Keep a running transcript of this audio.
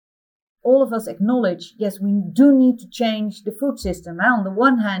all of us acknowledge, yes, we do need to change the food system. On the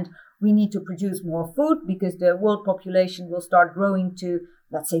one hand, we need to produce more food because the world population will start growing to,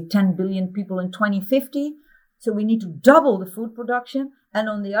 let's say, 10 billion people in 2050. So we need to double the food production. And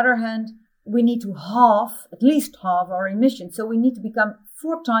on the other hand, we need to at least halve our emissions. So we need to become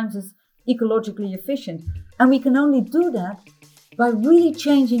 4 times as ecologically efficient. And we can only do that by really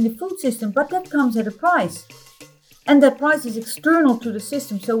changing the food system. But that comes at a price. And that price is external to the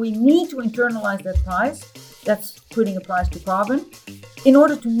system. So we need to internalize that price. That's putting a price to carbon in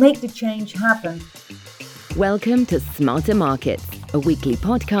order to make the change happen. Welcome to Smarter Markets, a weekly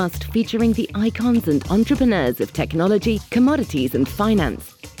podcast featuring the icons and entrepreneurs of technology, commodities and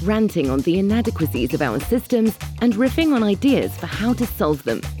finance, ranting on the inadequacies of our systems and riffing on ideas for how to solve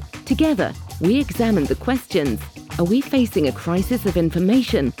them. Together, we examine the questions: are we facing a crisis of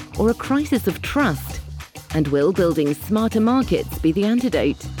information or a crisis of trust? And will building smarter markets be the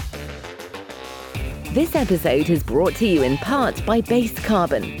antidote? This episode is brought to you in part by Base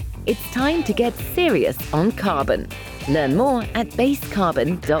Carbon. It's time to get serious on carbon. Learn more at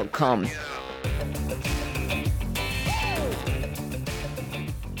basecarbon.com.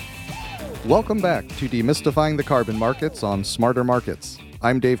 Welcome back to Demystifying the Carbon Markets on Smarter Markets.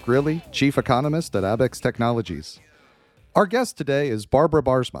 I'm Dave Greeley, Chief Economist at Abex Technologies. Our guest today is Barbara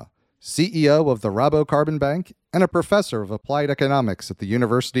Baarsma, CEO of the Rabo Carbon Bank and a professor of applied economics at the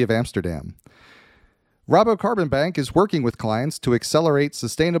University of Amsterdam. Rabo Carbon Bank is working with clients to accelerate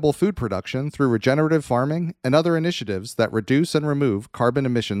sustainable food production through regenerative farming and other initiatives that reduce and remove carbon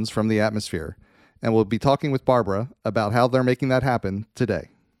emissions from the atmosphere. And we'll be talking with Barbara about how they're making that happen today.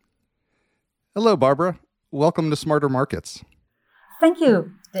 Hello, Barbara. Welcome to Smarter Markets. Thank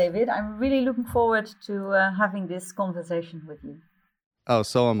you, David. I'm really looking forward to having this conversation with you. Oh,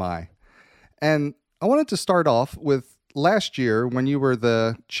 so am I. And I wanted to start off with last year when you were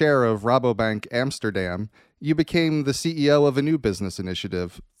the chair of Rabobank Amsterdam, you became the CEO of a new business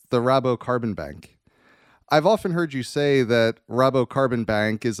initiative, the Rabo Carbon Bank. I've often heard you say that Rabo Carbon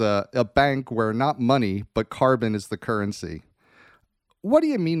Bank is a bank where not money, but carbon is the currency. What do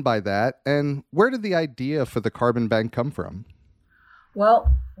you mean by that? And where did the idea for the carbon bank come from?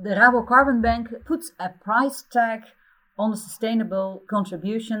 Well, the Rabo Carbon Bank puts a price tag on the sustainable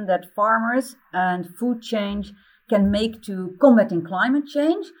contribution that farmers and food chain can make to combating climate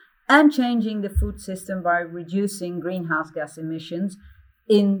change and changing the food system by reducing greenhouse gas emissions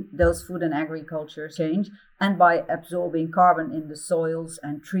in those food and agriculture change and by absorbing carbon in the soils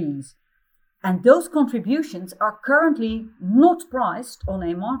and trees. And those contributions are currently not priced on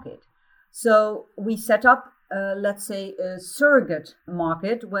a market. So we set up let's say, a surrogate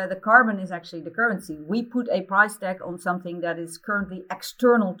market where the carbon is actually the currency. We put a price tag on something that is currently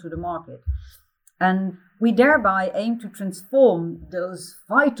external to the market. And we thereby aim to transform those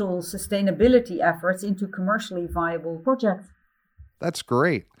vital sustainability efforts into commercially viable projects. That's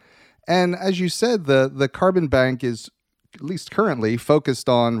great. And as you said, the carbon bank is, at least currently, focused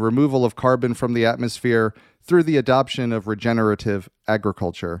on removal of carbon from the atmosphere through the adoption of regenerative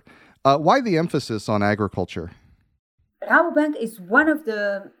agriculture. Why the emphasis on agriculture? Rabobank is one of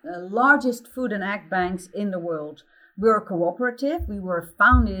the largest food and ag banks in the world. We're a cooperative. We were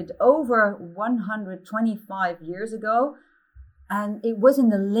founded over 125 years ago. And it was in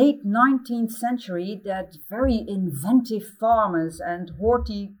the late 19th century that very inventive farmers and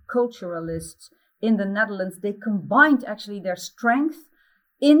horticulturalists in the Netherlands, they combined actually their strength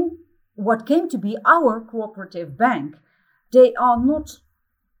in what came to be our cooperative bank. They are not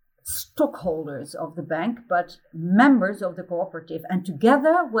stockholders of the bank, but members of the cooperative. And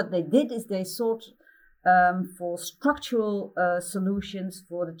together, what they did is they sought for structural solutions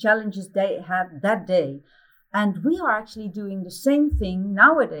for the challenges they had that day. And we are actually doing the same thing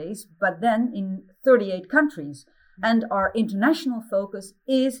nowadays, but then in 38 countries. And our international focus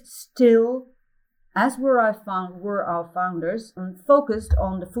is still, as were our founders, focused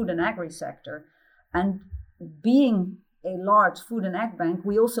on the food and agri sector. And being a large food and ag bank,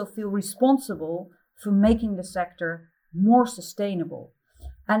 we also feel responsible for making the sector more sustainable.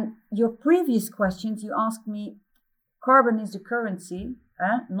 And your previous questions, you asked me, carbon is the currency,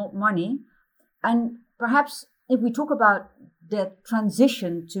 not money. And perhaps if we talk about the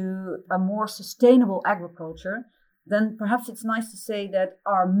transition to a more sustainable agriculture, then perhaps it's nice to say that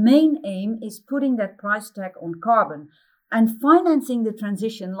our main aim is putting that price tag on carbon. And financing the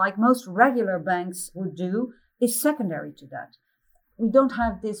transition, like most regular banks would do, is secondary to that. We don't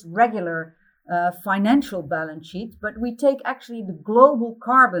have this regular financial balance sheet, but we take actually the global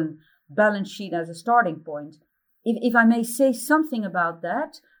carbon balance sheet as a starting point. If I may say something about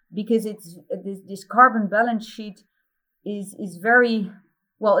that, because it's this carbon balance sheet is very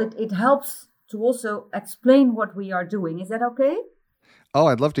Well, it helps to also explain what we are doing. Is that okay? Oh,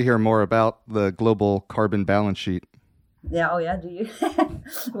 I'd love to hear more about the global carbon balance sheet. Yeah, oh yeah, do you?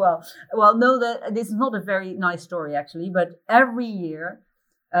 well, no, this is not a very nice story actually, but every year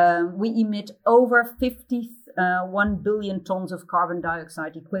we emit over 51 billion tons of carbon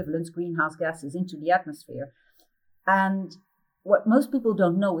dioxide equivalents, greenhouse gases, into the atmosphere. And what most people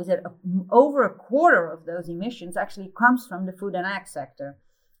don't know is that over a quarter of those emissions actually comes from the food and ag sector.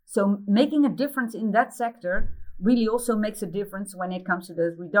 So making a difference in that sector really also makes a difference when it comes to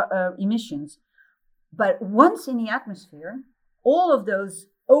those emissions. But once in the atmosphere, all of those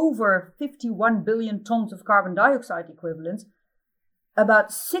over 51 billion tons of carbon dioxide equivalents, about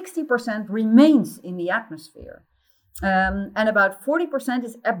 60% remains in the atmosphere. And about 40%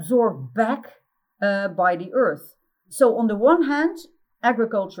 is absorbed back by the earth. So on the one hand,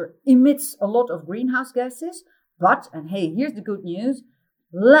 agriculture emits a lot of greenhouse gases, but, and hey, here's the good news,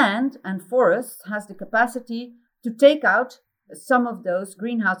 land and forests has the capacity to take out some of those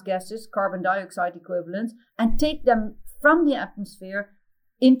greenhouse gases, carbon dioxide equivalents, and take them from the atmosphere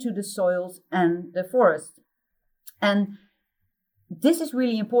into the soils and the forests. And this is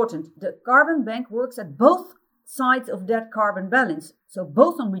really important. The carbon bank works at both sides of that carbon balance. So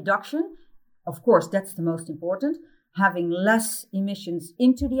both on reduction, of course, that's the most important, having less emissions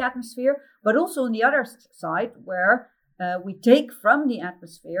into the atmosphere, but also on the other side where we take from the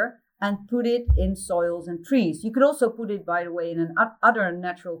atmosphere and put it in soils and trees. You could also put it, by the way, in an other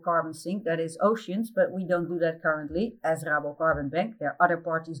natural carbon sink, that is oceans, but we don't do that currently as Rabo Carbon Bank. There are other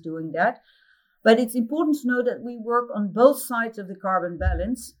parties doing that. But it's important to know that we work on both sides of the carbon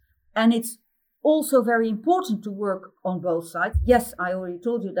balance, and it's also very important to work on both sides. Yes, I already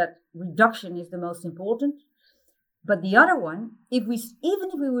told you that reduction is the most important, but the other one, even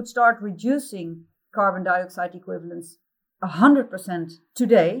if we would start reducing carbon dioxide equivalents 100%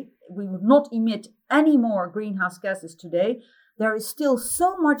 today, we would not emit any more greenhouse gases today, there is still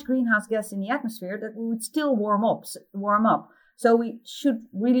so much greenhouse gas in the atmosphere that we would still warm up. So we should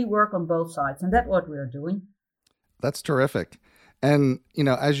really work on both sides, and that's what we're doing. That's terrific. And,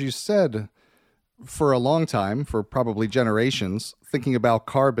 as you said, for a long time, for probably generations, thinking about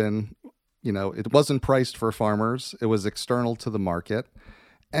carbon, it wasn't priced for farmers. It was external to the market.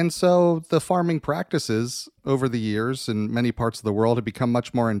 And so the farming practices over the years in many parts of the world have become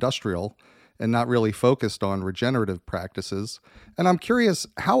much more industrial and not really focused on regenerative practices. And I'm curious,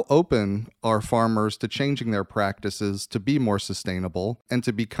 how open are farmers to changing their practices to be more sustainable and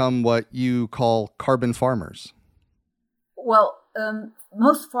to become what you call carbon farmers? Well,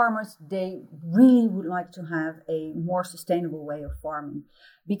 most farmers, they really would like to have a more sustainable way of farming,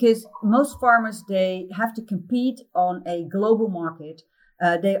 because most farmers, they have to compete on a global market.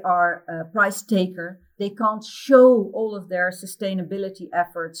 They are a price taker. They can't show all of their sustainability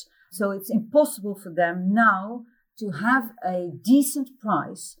efforts. So it's impossible for them now to have a decent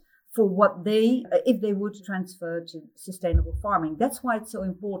price for what if they would transfer to sustainable farming. That's why it's so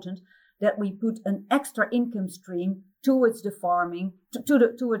important that we put an extra income stream towards the farming,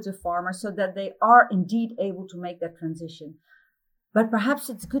 towards the farmer, so that they are indeed able to make that transition. But perhaps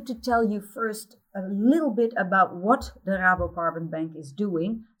it's good to tell you first a little bit about what the Rabo Carbon Bank is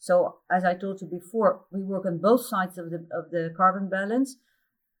doing. So, as I told you before, we work on both sides of the carbon balance.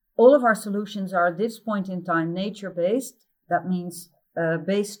 All of our solutions are at this point in time nature-based. That means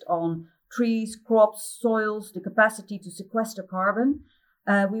based on trees, crops, soils, the capacity to sequester carbon.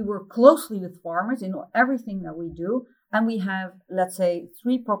 We work closely with farmers in everything that we do. And we have, let's say,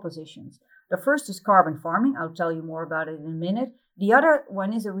 3 propositions. The first is carbon farming. I'll tell you more about it in a minute. The other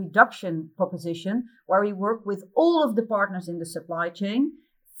one is a reduction proposition where we work with all of the partners in the supply chain,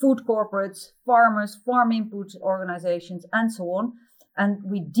 food corporates, farmers, farm input organizations, and so on. And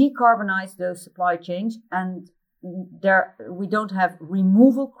we decarbonize those supply chains, and we don't have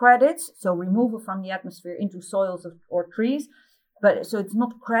removal credits, so removal from the atmosphere into soils or trees. So it's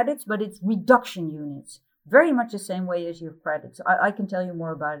not credits, but it's reduction units. Very much the same way as your credits. I can tell you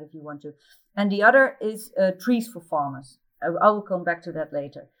more about it if you want to. And the other is trees for farmers. I will come back to that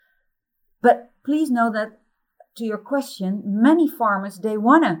later. But please know that, to your question, many farmers, they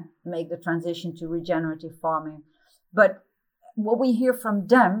want to make the transition to regenerative farming. But what we hear from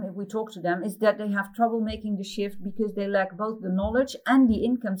them, if we talk to them, is that they have trouble making the shift because they lack both the knowledge and the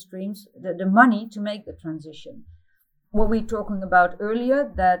income streams, the money to make the transition. What we were talking about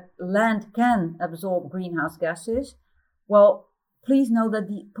earlier, that land can absorb greenhouse gases. Well, please know that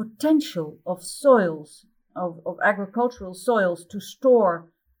the potential of soils, of agricultural soils to store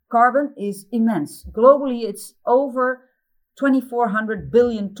carbon is immense. Globally, it's over 2,400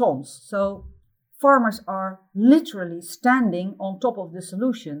 billion tons. So farmers are literally standing on top of the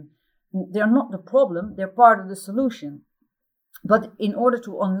solution. They're not the problem, they're part of the solution. But in order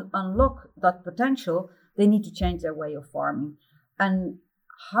to unlock that potential, they need to change their way of farming. And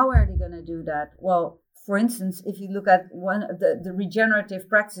how are they going to do that? Well, for instance, if you look at one the regenerative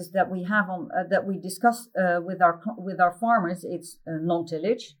practices that we have that we discuss with our farmers, it's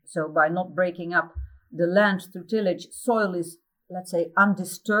non-tillage. So by not breaking up the land through tillage, soil is, let's say,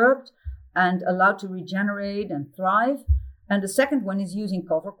 undisturbed and allowed to regenerate and thrive. And the second one is using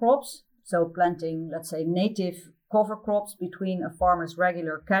cover crops. So planting, let's say, native cover crops between a farmer's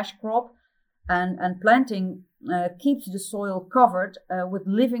regular cash crop, and planting keeps the soil covered with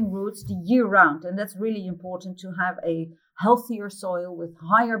living roots the year round. And that's really important to have a healthier soil with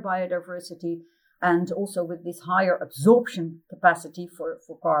higher biodiversity and also with this higher absorption capacity for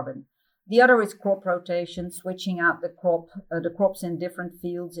carbon. The other is crop rotation, switching out the crops in different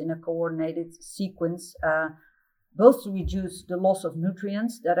fields in a coordinated sequence, both to reduce the loss of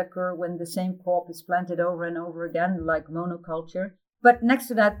nutrients that occur when the same crop is planted over and over again, like monoculture. But next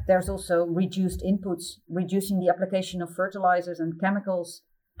to that, there's also reduced inputs, reducing the application of fertilizers and chemicals,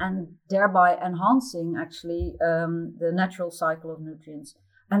 and thereby enhancing actually the natural cycle of nutrients.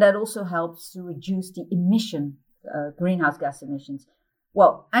 And that also helps to reduce the greenhouse gas emissions.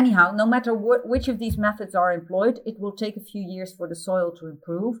 Well, anyhow, no matter which of these methods are employed, it will take a few years for the soil to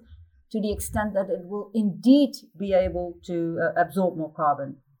improve to the extent that it will indeed be able to absorb more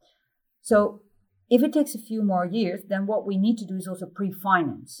carbon. So if it takes a few more years, then what we need to do is also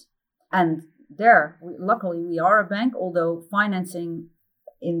pre-finance. And luckily we are a bank, although financing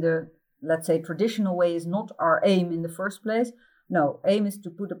in the, let's say, traditional way is not our aim in the first place. No, aim is to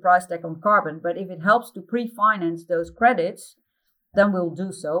put a price tag on carbon. But if it helps to pre-finance those credits, then we'll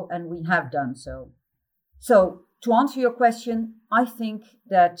do so, and we have done so. So to answer your question, I think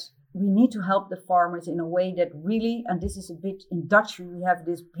that we need to help the farmers in a way that really, and this is a bit in Dutch, we have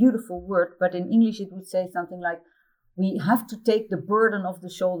this beautiful word, but in English it would say something like, we have to take the burden off the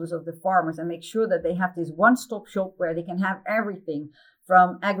shoulders of the farmers and make sure that they have this one-stop shop where they can have everything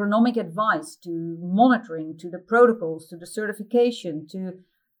from agronomic advice to monitoring, to the protocols, to the certification, to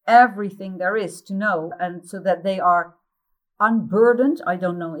everything there is to know. And so that they are unburdened. I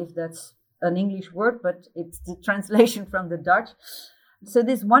don't know if that's an English word, but it's the translation from the Dutch. So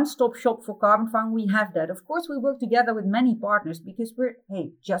this one-stop shop for carbon farming, we have that. Of course, we work together with many partners because we're,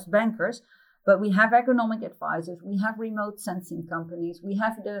 just bankers, but we have agronomic advisors, we have remote sensing companies, we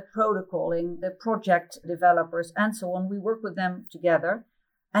have the protocoling, the project developers, and so on. We work with them together.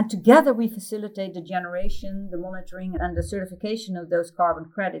 And together we facilitate the generation, the monitoring, and the certification of those carbon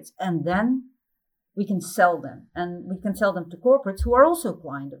credits. And then we can sell them, and we can sell them to corporates who are also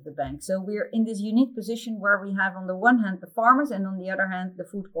client of the bank. So we're in this unique position where we have on the one hand the farmers and on the other hand the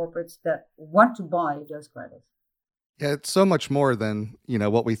food corporates that want to buy those credits. Yeah, it's so much more than,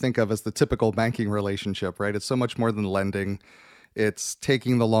 what we think of as the typical banking relationship, right? It's so much more than lending. It's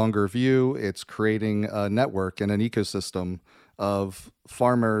taking the longer view. It's creating a network and an ecosystem of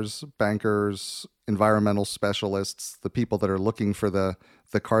farmers, bankers, environmental specialists, the people that are looking for the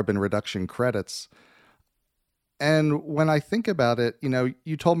carbon reduction credits. And when I think about it,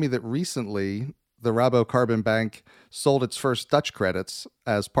 you told me that recently the Rabo Carbon Bank sold its first Dutch credits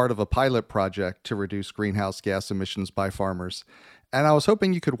as part of a pilot project to reduce greenhouse gas emissions by farmers. And I was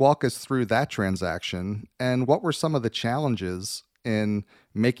hoping you could walk us through that transaction and what were some of the challenges in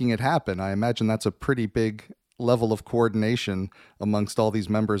making it happen. I imagine that's a pretty big level of coordination amongst all these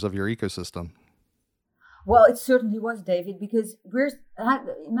members of your ecosystem. Well, it certainly was, David, because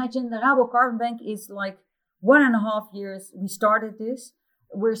imagine the Rabo Carbon Bank is like 1.5 years we started this.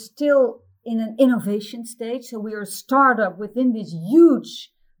 We're still in an innovation stage, so we are a startup within this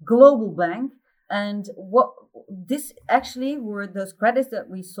huge global bank. And what this actually were those credits that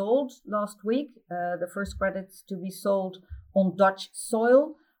we sold last week, the first credits to be sold on Dutch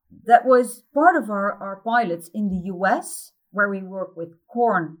soil. That was part of our pilots in the US, where we work with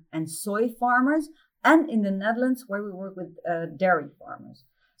corn and soy farmers, and in the Netherlands, where we work with dairy farmers.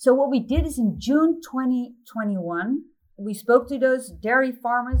 So what we did is in June 2021, we spoke to those dairy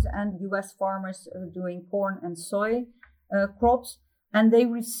farmers and US farmers doing corn and soy crops, and they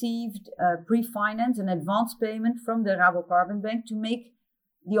received pre-finance and advance payment from the Rabo Carbon Bank to make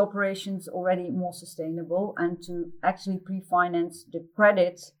the operations already more sustainable and to actually pre-finance the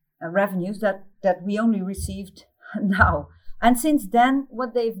credit revenues that we only received now. And since then,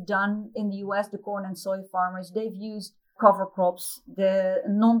 what they've done in the US, the corn and soy farmers, they've used cover crops, the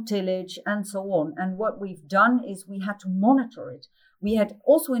non-tillage, and so on. And what we've done is we had to monitor it. We had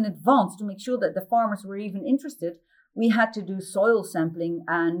also in advance, to make sure that the farmers were even interested, we had to do soil sampling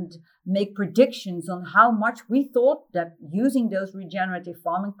and make predictions on how much we thought that using those regenerative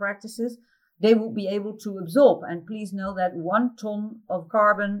farming practices, they would be able to absorb. And please know that 1 ton of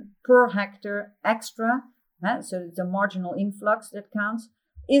carbon per hectare extra, so it's a marginal influx that counts,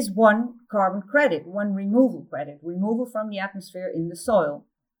 is 1 carbon credit, 1 removal credit, removal from the atmosphere in the soil.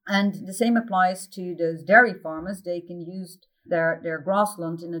 And the same applies to those dairy farmers. They can use their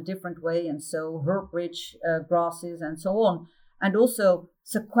grassland in a different way and sow herb-rich grasses and so on, and also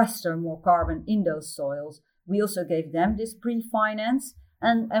sequester more carbon in those soils. We also gave them this pre-finance.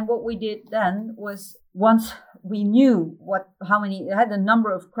 And what we did then was, once we knew how many had the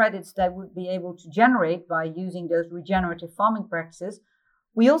number of credits that would be able to generate by using those regenerative farming practices,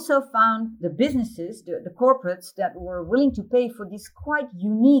 we also found the businesses, the corporates that were willing to pay for these quite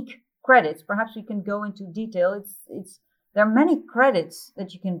unique credits. Perhaps we can go into detail. There are many credits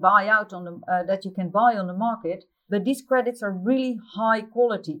that you can buy on the market, but these credits are really high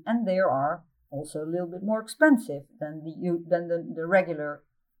quality, and they are also a little bit more expensive than the regular,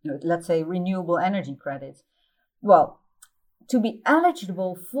 let's say, renewable energy credits. Well, to be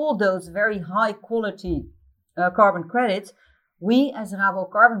eligible for those very high quality carbon credits, we as Rabo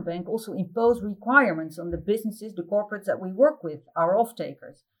Carbon Bank also impose requirements on the businesses, the corporates that we work with, our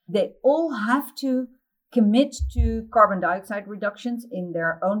off-takers. They all have to commit to carbon dioxide reductions in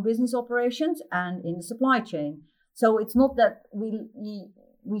their own business operations and in the supply chain. So it's not that we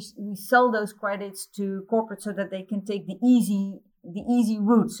sell those credits to corporates so that they can take the easy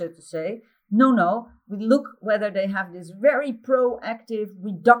route, so to say. No. We look whether they have this very proactive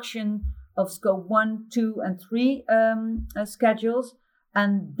reduction of scope 1, 2, and 3 schedules,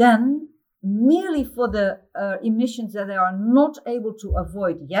 and then merely for the emissions that they are not able to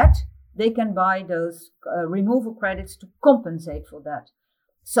avoid yet, they can buy those removal credits to compensate for that.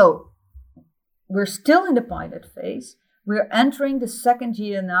 So we're still in the pilot phase. We're entering the 2nd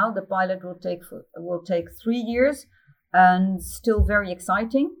year now. The pilot will take 3 years, and still very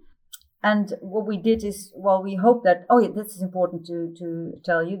exciting. And what we did is, we hope that, this is important to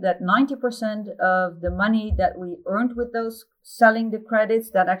tell you, that 90% of the money that we earned with those selling the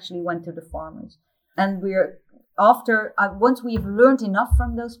credits, that actually went to the farmers. And once we've learned enough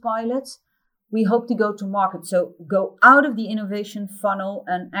from those pilots, we hope to go to market. So go out of the innovation funnel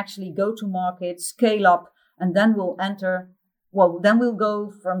and actually go to market, scale up, and then we'll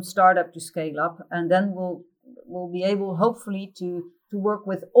go from startup to scale up, and then we'll be able, hopefully, to work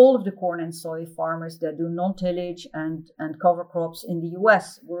with all of the corn and soy farmers that do non-tillage and cover crops in the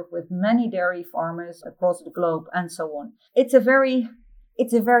US, work with many dairy farmers across the globe, and so on. It's a very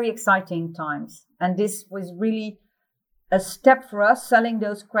exciting times. And this was really a step for us, selling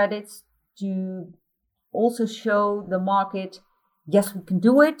those credits, to also show the market, yes, we can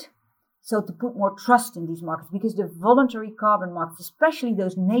do it. So to put more trust in these markets, because the voluntary carbon markets, especially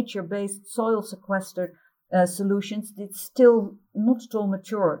those nature-based soil sequestered solutions, it's still not at all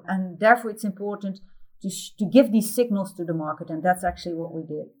mature, and therefore it's important to give these signals to the market, and that's actually what we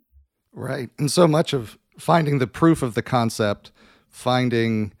did. Right, and so much of finding the proof of the concept,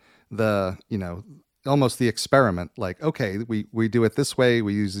 finding the almost the experiment, like, okay, we do it this way,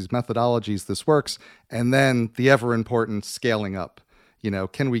 we use these methodologies, this works, and then the ever important scaling up.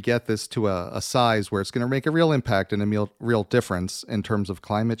 Can we get this to a size where it's going to make a real impact and a real difference in terms of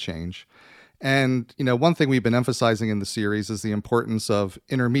climate change? And, one thing we've been emphasizing in the series is the importance of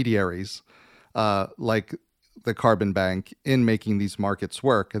intermediaries, like the Carbon Bank, in making these markets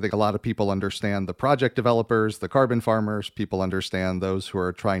work. I think a lot of people understand the project developers, the carbon farmers. People understand those who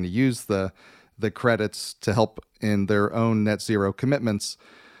are trying to use the credits to help in their own net zero commitments.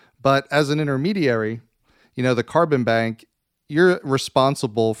 But as an intermediary, the Carbon Bank, you're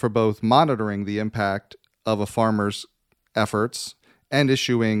responsible for both monitoring the impact of a farmer's efforts and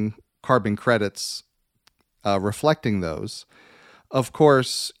issuing carbon credits reflecting those. Of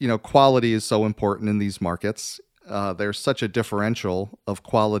course, quality is so important in these markets. There's such a differential of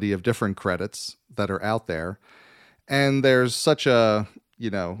quality of different credits that are out there. And there's such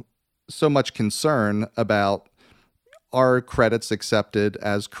so much concern about, are credits accepted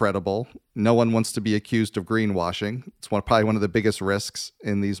as credible? No one wants to be accused of greenwashing. It's probably one of the biggest risks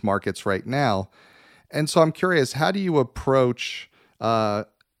in these markets right now. And so I'm curious, how do you approach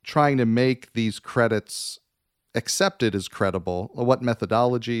trying to make these credits accepted as credible? What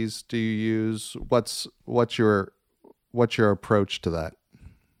methodologies do you use? What's your approach to that?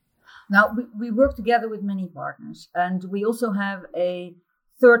 Now, we work together with many partners, and we also have a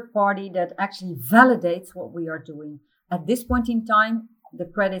third party that actually validates what we are doing. At this point in time, the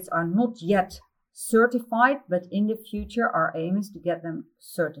credits are not yet certified, but in the future, our aim is to get them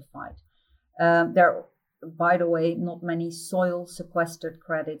certified. They're by the way, not many soil sequestered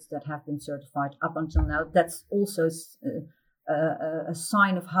credits that have been certified up until now. That's also a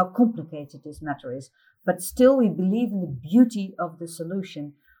sign of how complicated this matter is. But still, we believe in the beauty of the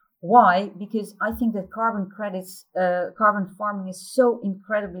solution. Why? Because I think that carbon credits, carbon farming is so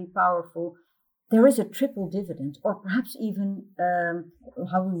incredibly powerful. There is a triple dividend, or perhaps even,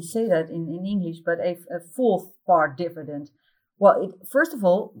 how will you say that in English, but a fourth part dividend. Well, first of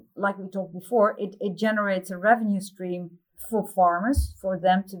all, like we talked before, it generates a revenue stream for farmers, for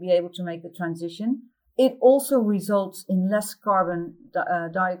them to be able to make the transition. It also results in less carbon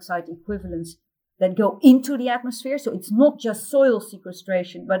dioxide equivalents that go into the atmosphere. So it's not just soil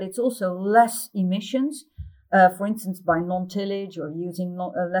sequestration, but it's also less emissions, for instance, by non-tillage or using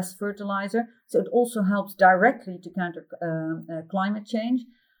less fertilizer. So it also helps directly to counter climate change.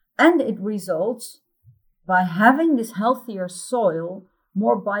 And it results by having this healthier soil,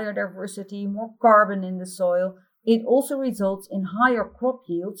 more biodiversity, more carbon in the soil. It also results in higher crop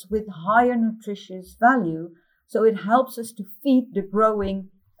yields with higher nutritious value. So it helps us to feed the growing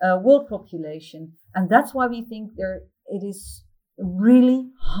world population. And that's why we think it is really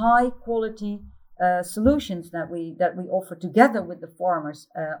high quality solutions that we offer together with the farmers,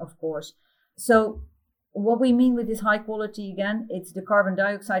 of course. So what we mean with this high quality, again, it's the carbon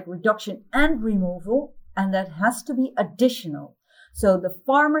dioxide reduction and removal, and that has to be additional. So the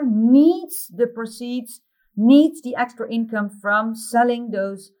farmer needs the proceeds, needs the extra income from selling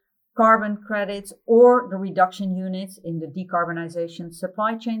those carbon credits or the reduction units in the decarbonization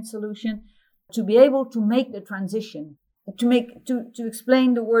supply chain solution to be able to make the transition. To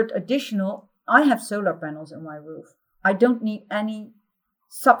explain the word additional, I have solar panels on my roof. I don't need any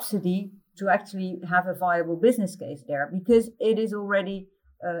subsidy to actually have a viable business case there, because it is already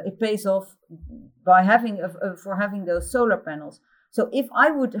it pays off by having those solar panels. So if I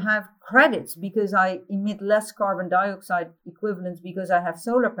would have credits because I emit less carbon dioxide equivalents because I have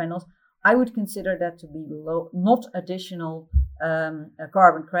solar panels, I would consider that to be low, not additional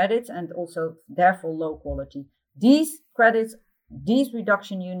carbon credits, and also therefore low quality. These credits, these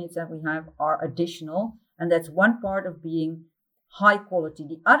reduction units that we have are additional, and that's one part of being high quality.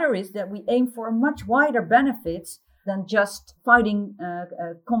 The other is that we aim for much wider benefits than just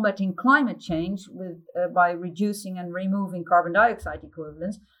combating climate change by reducing and removing carbon dioxide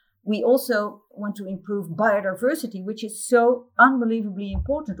equivalents. We also want to improve biodiversity, which is so unbelievably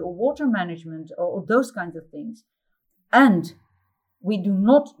important, or water management, or those kinds of things. And we do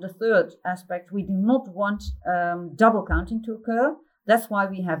not, the third aspect, we do not want double counting to occur. That's why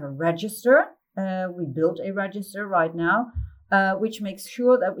we have a register. We built a register right now, which makes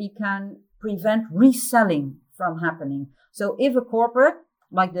sure that we can prevent reselling from happening. So if a corporate,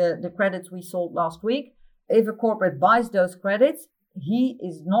 like the credits we sold last week, if a corporate buys those credits, he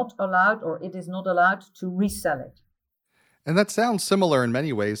is not allowed, or it is not allowed, to resell it. And that sounds similar in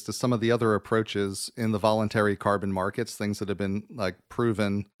many ways to some of the other approaches in the voluntary carbon markets, things that have been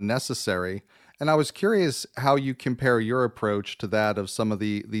proven necessary. And I was curious how you compare your approach to that of some of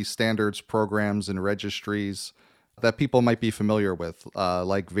the standards, programs, and registries that people might be familiar with,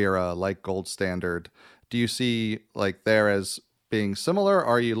 like Verra, like Gold Standard. Do you see there as being similar, or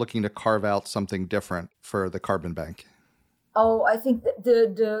are you looking to carve out something different for the Carbon Bank? Oh, I think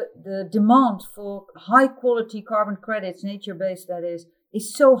the demand for high quality carbon credits, nature-based that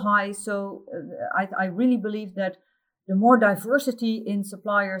is so high. So I really believe that the more diversity in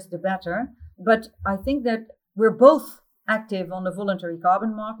suppliers, the better. But I think that we're both active on the voluntary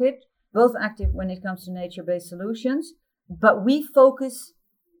carbon market, both active when it comes to nature-based solutions, but we focus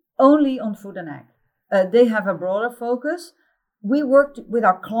only on food and ag. They have a broader focus. We work with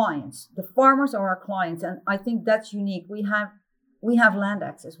our clients. The farmers are our clients, and I think that's unique. We have land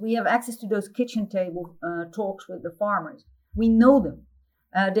access. We have access to those kitchen table talks with the farmers. We know them.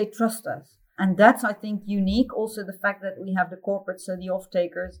 They trust us. And that's, I think, unique. Also, the fact that we have the corporates, so the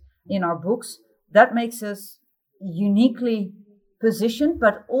off-takers in our books, that makes us uniquely positioned,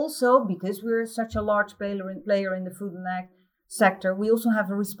 but also because we're such a large player in the food and ag sector, we also have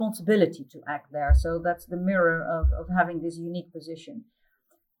a responsibility to act there. So that's the mirror of having this unique position.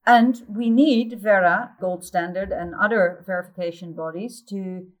 And we need Verra, Gold Standard, and other verification bodies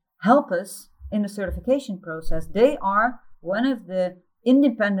to help us in the certification process. They are one of the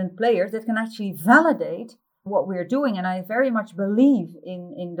independent players that can actually validate what we're doing. And I very much believe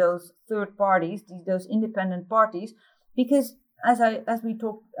in those third parties, those independent parties, because as we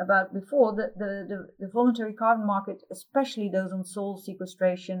talked about before, the voluntary carbon market, especially those on soil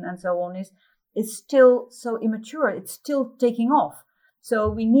sequestration and so on, is still so immature. It's still taking off. So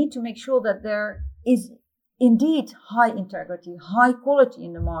we need to make sure that there is indeed high integrity, high quality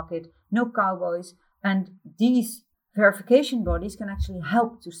in the market, no cowboys, And these verification bodies can actually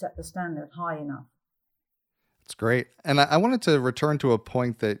help to set the standard high enough. That's great. And I wanted to return to a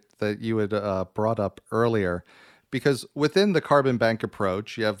point that you had brought up earlier, because within the carbon bank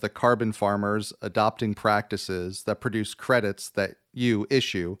approach, you have the carbon farmers adopting practices that produce credits that you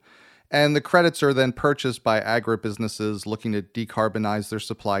issue. And the credits are then purchased by agribusinesses looking to decarbonize their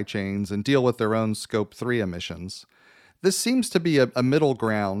supply chains and deal with their own Scope 3 emissions. This seems to be a middle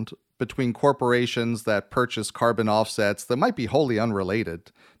ground between corporations that purchase carbon offsets that might be wholly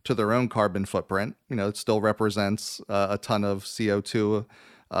unrelated to their own carbon footprint. It still represents a ton of CO2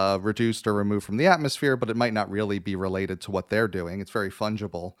 reduced or removed from the atmosphere, but it might not really be related to what they're doing. It's very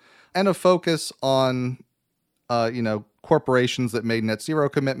fungible. And a focus on corporations that made net zero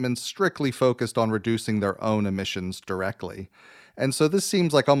commitments strictly focused on reducing their own emissions directly. And so this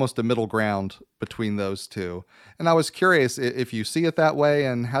seems like almost a middle ground between those two. And I was curious if you see it that way,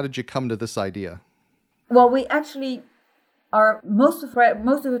 and how did you come to this idea? Well, we actually are most of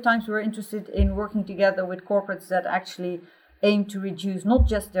the times we're interested in working together with corporates that actually aim to reduce not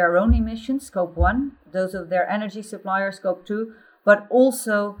just their own emissions, Scope 1, those of their energy supplier, Scope 2, but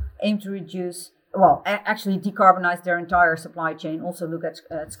also aim to reduce, actually decarbonize their entire supply chain, also look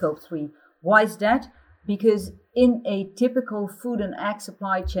at Scope 3. Why is that? Because in a typical food and ag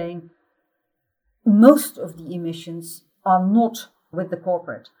supply chain, most of the emissions are not with the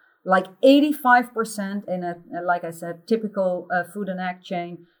corporate. Like 85% in a, like I said, typical food and ag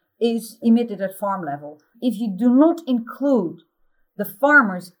chain is emitted at farm level. If you do not include the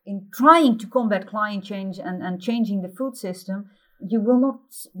farmers in trying to combat climate change and changing the food system, you will not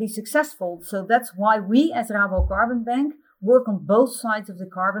be successful. So that's why we as Rabo Carbon Bank work on both sides of the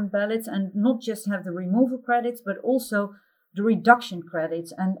carbon balance and not just have the removal credits, but also the reduction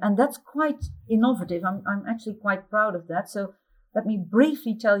credits. And that's quite innovative. I'm actually quite proud of that. So let me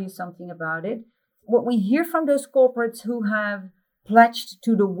briefly tell you something about it. What we hear from those corporates who have pledged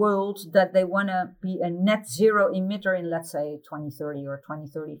to the world that they want to be a net zero emitter in, let's say, 2030 or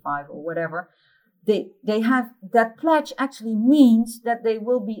 2035 or whatever, they have that pledge actually means that they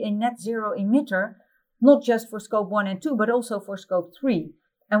will be a net zero emitter, not just for Scope 1 and 2, but also for Scope 3.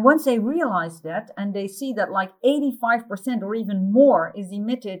 And once they realize that and they see that like 85% or even more is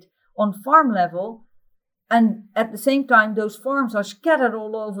emitted on farm level, and at the same time those farms are scattered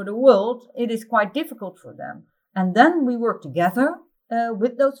all over the world, it is quite difficult for them. And then we work together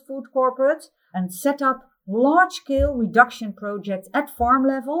with those food corporates and set up large-scale reduction projects at farm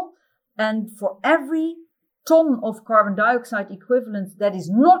level. And for every ton of carbon dioxide equivalent that is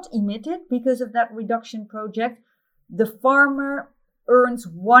not emitted because of that reduction project, the farmer earns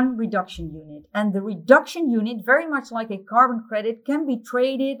one reduction unit. And the reduction unit, very much like a carbon credit, can be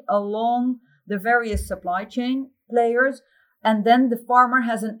traded along the various supply chain players. And then the farmer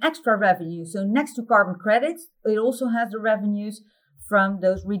has an extra revenue. So next to carbon credits, it also has the revenues from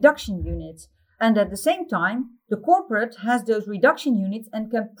those reduction units. And at the same time, the corporate has those reduction units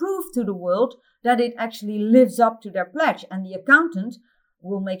and can prove to the world that it actually lives up to their pledge. And the accountant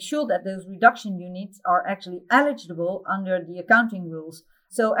will make sure that those reduction units are actually eligible under the accounting rules.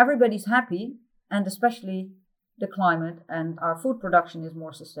 So everybody's happy, and especially the climate and our food production is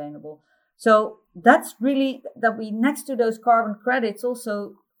more sustainable. So that's really that we, next to those carbon credits,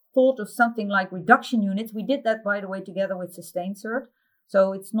 also thought of something like reduction units. We did that, by the way, together with SustainCert.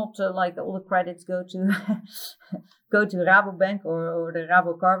 So it's not like all the credits go to go to Rabobank or the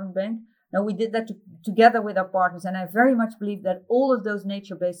Rabo Carbon Bank. No, we did that together with our partners. And I very much believe that all of those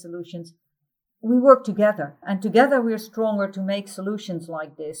nature-based solutions, we work together. And together we're stronger to make solutions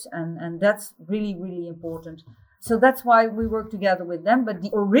like this. And that's really, really important. So that's why we work together with them. But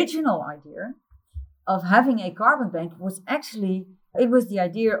the original idea of having a carbon bank was actually, it was the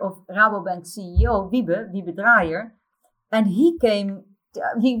idea of Rabobank CEO Wiebe Draaier. And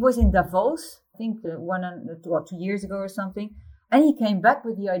he was in Davos, I think 2 years ago or something. And he came back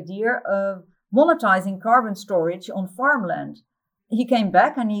with the idea of monetizing carbon storage on farmland. He came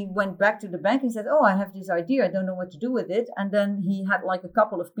back and he went back to the bank and said, oh, I have this idea. I don't know what to do with it. And then he had like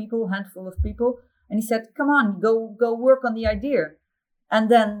handful of people. And he said, come on, go work on the idea. And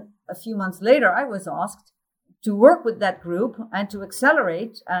then a few months later, I was asked to work with that group and to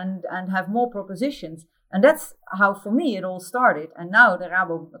accelerate and have more propositions. And that's how, for me, it all started. And now the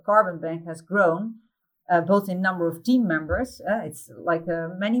Rabo Carbon Bank has grown, both in number of team members. It's like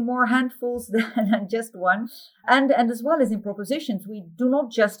many more handfuls than just one. And as well as in propositions. We do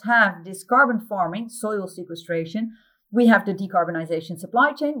not just have this carbon farming, soil sequestration. We have the decarbonization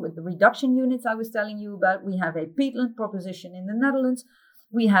supply chain with the reduction units I was telling you about. We have a peatland proposition in the Netherlands.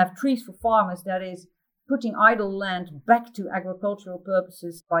 We have Trees for Farmers, that is putting idle land back to agricultural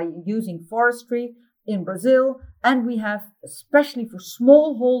purposes by using forestry. in Brazil, and we have, especially for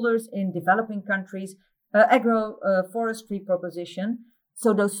smallholders in developing countries, agroforestry proposition.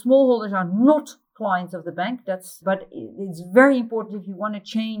 So those smallholders are not clients of the bank. But it's very important if you want to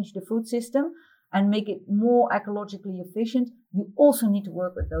change the food system and make it more ecologically efficient, you also need to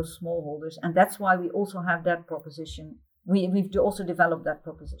work with those smallholders. And that's why we also have that proposition. We've also developed that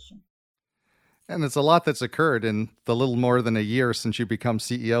proposition. And it's a lot that's occurred in the little more than a year since you become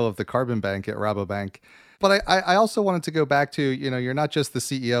CEO of the Carbon Bank at Rabobank. But I also wanted to go back to, you're not just the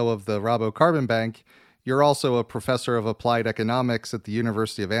CEO of the Rabo Carbon Bank, you're also a professor of applied economics at the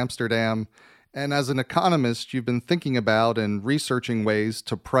University of Amsterdam. And as an economist, you've been thinking about and researching ways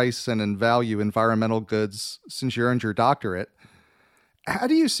to price and value environmental goods since you earned your doctorate. How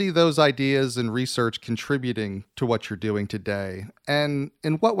do you see those ideas and research contributing to what you're doing today? And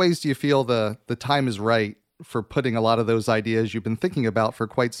in what ways do you feel the time is right for putting a lot of those ideas you've been thinking about for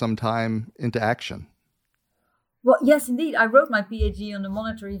quite some time into action? Well, yes, indeed. I wrote my PhD on the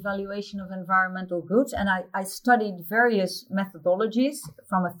monetary evaluation of environmental goods, and I studied various methodologies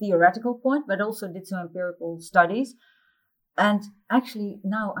from a theoretical point, but also did some empirical studies. And actually,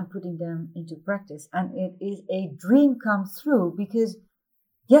 now I'm putting them into practice, and it is a dream come through because,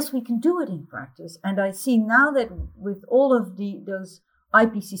 yes, we can do it in practice. And I see now that with all of those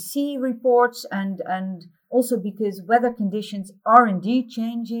IPCC reports and also because weather conditions are indeed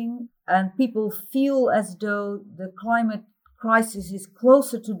changing and people feel as though the climate crisis is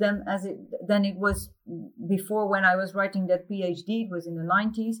closer to them than it was before when I was writing that PhD. It was in the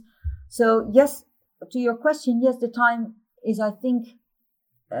 90s. So yes, to your question, yes, the time is, I think,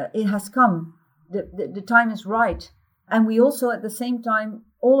 it has come. The time is right. And we also, at the same time,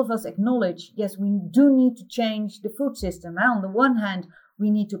 all of us acknowledge, yes, we do need to change the food system. Now, on the one hand, we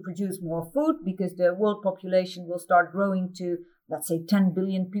need to produce more food because the world population will start growing to, let's say, 10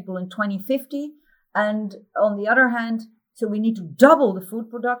 billion people in 2050. And on the other hand, so we need to double the food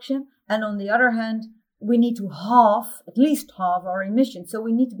production. And on the other hand, we need to at least halve our emissions. So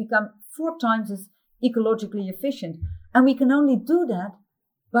we need to become 4 times as ecologically efficient. And we can only do that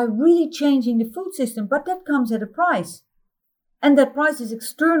by really changing the food system. But that comes at a price. And that price is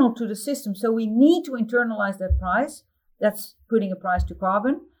external to the system. So we need to internalize that price. That's putting a price to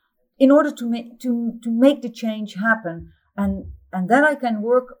carbon in order to make the change happen. And then I can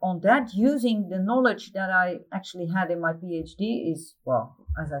work on that using the knowledge that I actually had in my PhD is, well,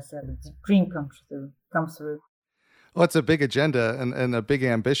 as I said, it's a dream comes through. Well, it's a big agenda and a big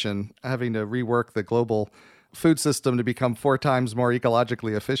ambition, having to rework the global food system to become 4 times more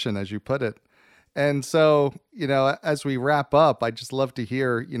ecologically efficient, as you put it. And so, as we wrap up, I'd just love to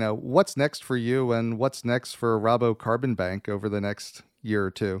hear, what's next for you and what's next for Rabo Carbon Bank over the next year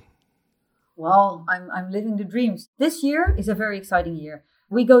or two. Well, I'm living the dreams. This year is a very exciting year.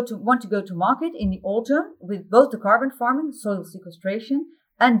 We want to go to market in the autumn with both the carbon farming, soil sequestration,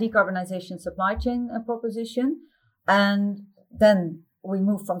 and decarbonization supply chain proposition. And then we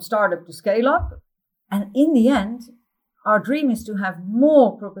move from startup to scale up. And in the end, our dream is to have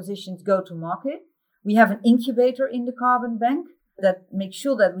more propositions go to market. We have an incubator in the Carbon Bank that makes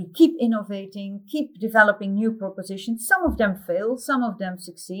sure that we keep innovating, keep developing new propositions. Some of them fail, some of them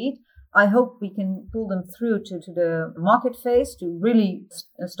succeed. I hope we can pull them through to the market phase to really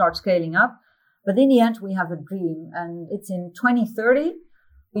start scaling up. But in the end, we have a dream, and it's in 2030.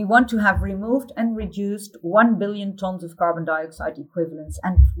 We want to have removed and reduced 1 billion tons of carbon dioxide equivalents,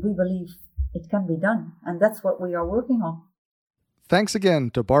 and we believe it can be done, and that's what we are working on. Thanks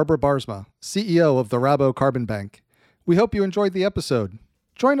again to Barbara Baarsma, CEO of the Rabo Carbon Bank. We hope you enjoyed the episode.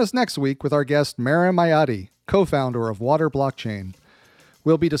 Join us next week with our guest Maryam Ayadi, co-founder of Water Blockchain.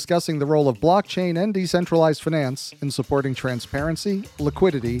 We'll be discussing the role of blockchain and decentralized finance in supporting transparency,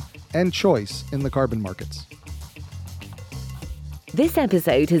 liquidity, and choice in the carbon markets. This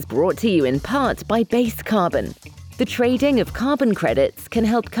episode is brought to you in part by Base Carbon. The trading of carbon credits can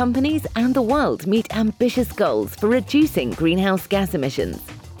help companies and the world meet ambitious goals for reducing greenhouse gas emissions.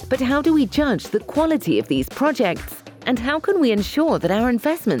 But how do we judge the quality of these projects? And how can we ensure that our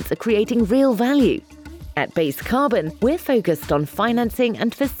investments are creating real value? At Base Carbon, we're focused on financing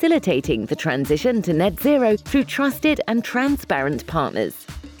and facilitating the transition to net zero through trusted and transparent partners.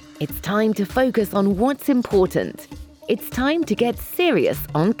 It's time to focus on what's important. It's time to get serious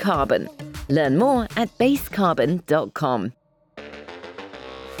on carbon. Learn more at basecarbon.com.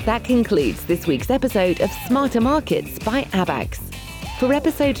 That concludes this week's episode of Smarter Markets by Abax. For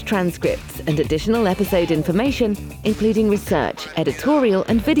episode transcripts and additional episode information, including research, editorial,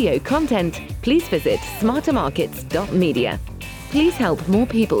 and video content, please visit smartermarkets.media. Please help more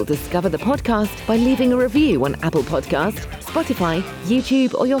people discover the podcast by leaving a review on Apple Podcasts, Spotify,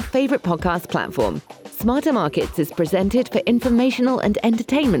 YouTube, or your favorite podcast platform. Smarter Markets is presented for informational and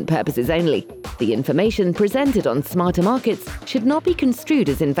entertainment purposes only. The information presented on Smarter Markets should not be construed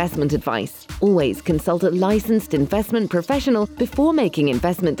as investment advice. Always consult a licensed investment professional before making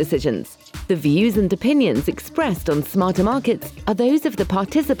investment decisions. The views and opinions expressed on Smarter Markets are those of the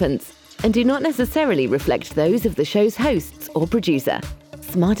participants and do not necessarily reflect those of the show's hosts or producer.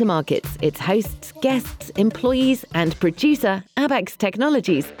 Smarter Markets, its hosts, guests, employees, and producer, Abax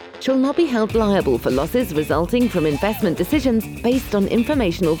Technologies, shall not be held liable for losses resulting from investment decisions based on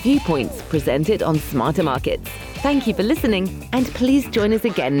informational viewpoints presented on Smarter Markets. Thank you for listening, and please join us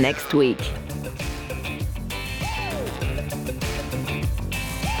again next week.